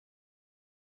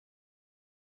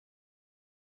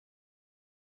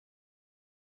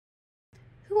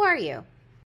Who are you?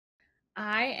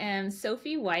 I am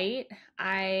Sophie White.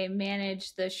 I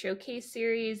manage the showcase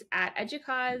series at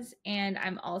EDUCAUSE, and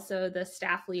I'm also the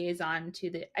staff liaison to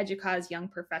the EDUCAUSE Young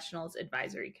Professionals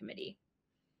Advisory Committee.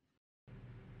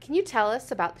 Can you tell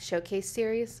us about the Showcase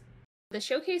series? The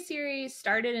showcase series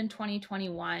started in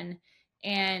 2021,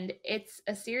 and it's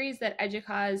a series that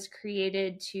EDUCAUSE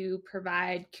created to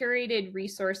provide curated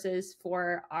resources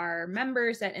for our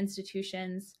members at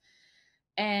institutions.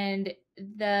 And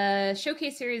the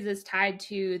showcase series is tied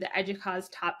to the EDUCAUSE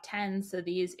top 10. So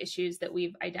these issues that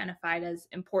we've identified as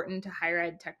important to higher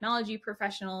ed technology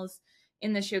professionals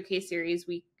in the showcase series,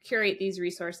 we curate these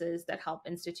resources that help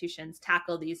institutions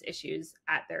tackle these issues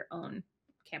at their own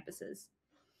campuses.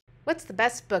 What's the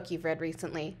best book you've read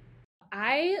recently?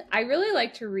 I really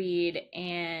like to read,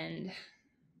 and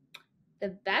the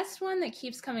best one that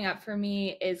keeps coming up for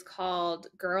me is called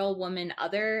Girl, Woman,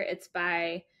 Other. It's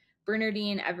by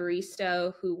Bernardine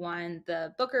Evaristo, who won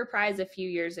the Booker Prize a few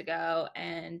years ago,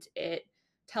 and it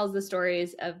tells the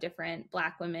stories of different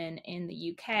Black women in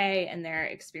the UK and their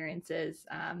experiences.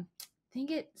 I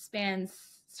think it spans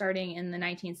starting in the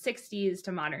 1960s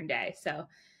to modern day. So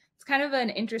it's kind of an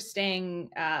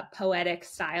interesting poetic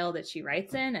style that she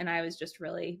writes in, and I was just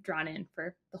really drawn in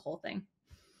for the whole thing.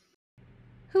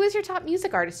 Who is your top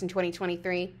music artist in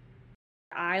 2023?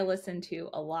 I listen to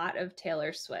a lot of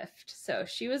Taylor Swift. So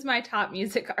she was my top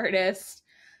music artist.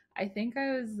 I think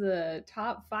I was the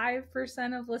top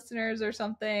 5% of listeners or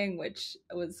something, which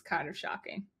was kind of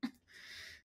shocking.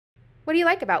 What do you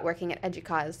like about working at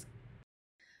EDUCAUSE?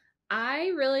 I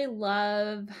really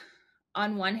love,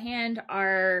 on one hand,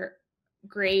 our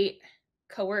great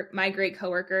my great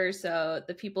coworkers. So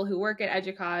the people who work at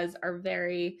EDUCAUSE are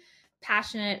very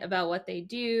passionate about what they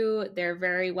do. They're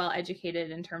very well educated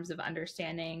in terms of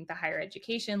understanding the higher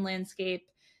education landscape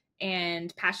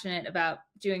and passionate about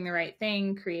doing the right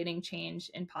thing, creating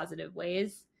change in positive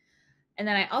ways. And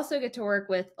then I also get to work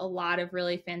with a lot of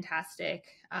really fantastic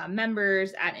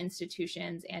members at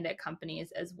institutions and at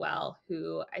companies as well,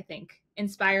 who I think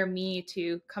inspire me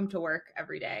to come to work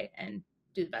every day and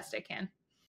do the best I can.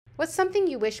 What's something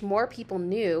you wish more people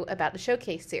knew about the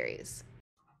Showcase series?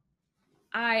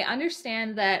 I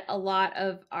understand that a lot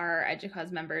of our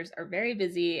EDUCAUSE members are very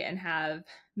busy and have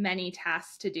many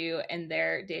tasks to do in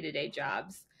their day to day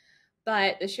jobs.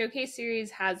 But the Showcase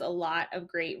series has a lot of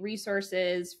great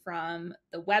resources, from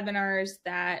the webinars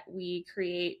that we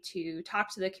create to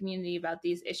talk to the community about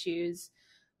these issues.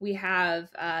 We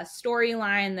have a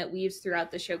storyline that weaves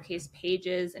throughout the Showcase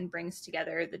pages and brings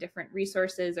together the different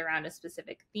resources around a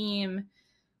specific theme.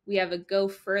 We have a Go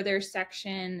Further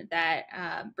section that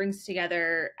brings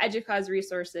together EDUCAUSE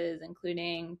resources,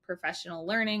 including professional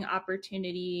learning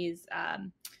opportunities,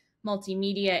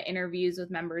 multimedia interviews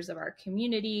with members of our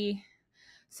community.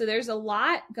 So there's a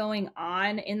lot going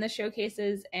on in the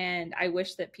showcases, and I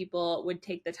wish that people would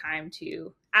take the time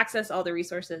to access all the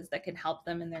resources that can help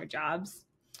them in their jobs.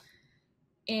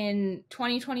 In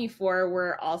 2024,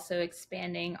 we're also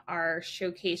expanding our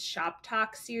Showcase Shop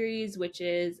Talk series, which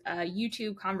is a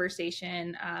YouTube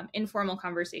conversation, informal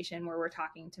conversation where we're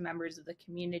talking to members of the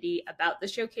community about the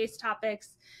showcase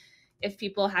topics. If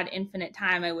people had infinite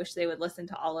time, I wish they would listen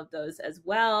to all of those as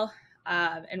well.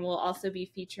 And we'll also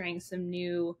be featuring some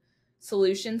new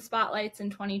solution spotlights in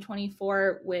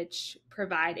 2024, which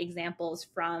provide examples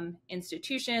from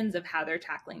institutions of how they're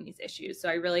tackling these issues. So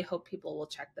I really hope people will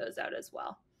check those out as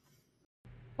well.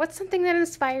 What's something that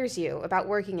inspires you about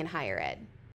working in higher ed?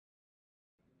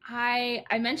 I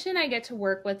mentioned I get to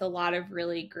work with a lot of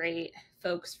really great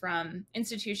folks from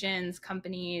institutions,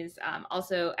 companies,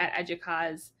 also at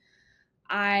EDUCAUSE.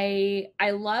 I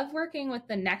love working with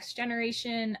the next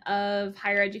generation of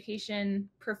higher education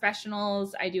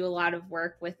professionals. I do a lot of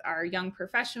work with our young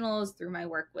professionals through my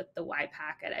work with the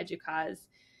YPAC at EDUCAUSE.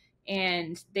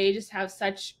 And they just have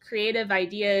such creative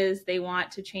ideas. They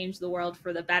want to change the world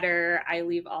for the better. I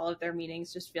leave all of their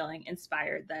meetings just feeling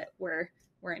inspired that we're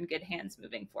in good hands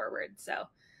moving forward. So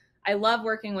I love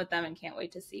working with them and can't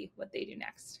wait to see what they do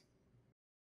next.